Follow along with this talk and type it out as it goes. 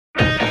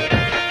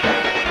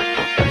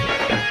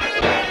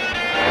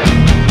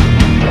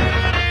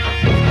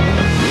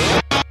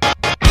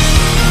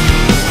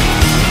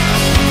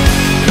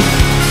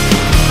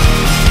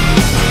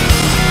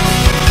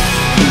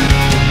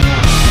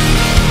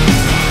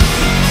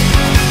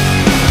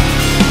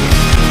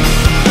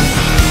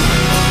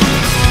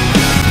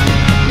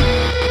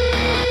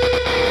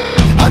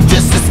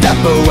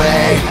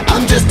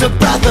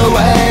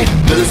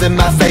losing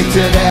my faith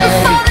today.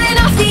 Falling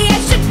off the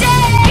edge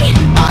today.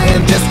 I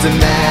am just a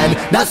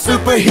man, not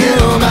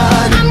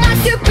superhuman. I'm not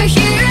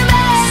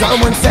superhuman.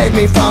 Someone save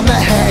me from the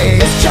hate.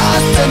 It's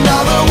just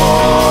another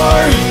war,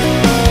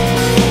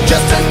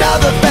 just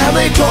another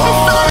family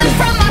torn. Falling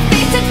from my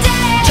feet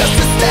today. Just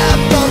a step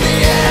on the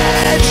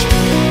edge,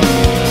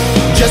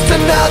 just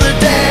another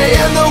day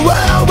in the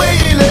world we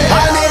live.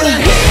 I need a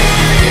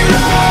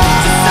hero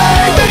to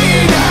save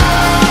me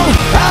now.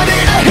 I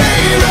need a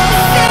hero.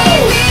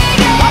 Save me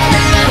now. I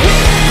need a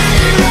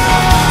hero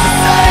to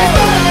save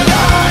my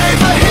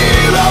life. A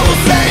hero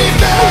will save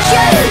me.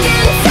 Just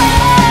in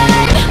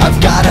time. I've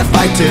gotta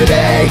fight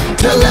today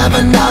to live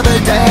another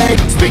day,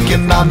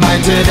 speaking my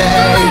mind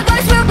today. My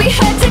voice will be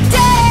heard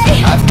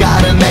today. I've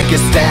gotta make a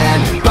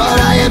stand, but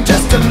I am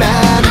just a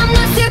man. I'm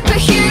not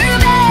superhuman.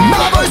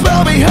 My voice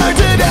will be heard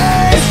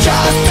today. It's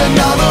just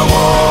another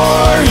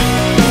war,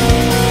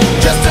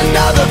 just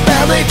another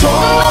family My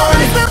torn.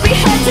 voice will be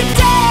heard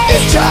today.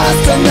 It's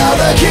just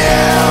another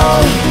kill.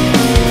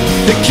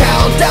 The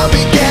countdown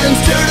begins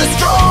to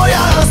destroy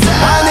us.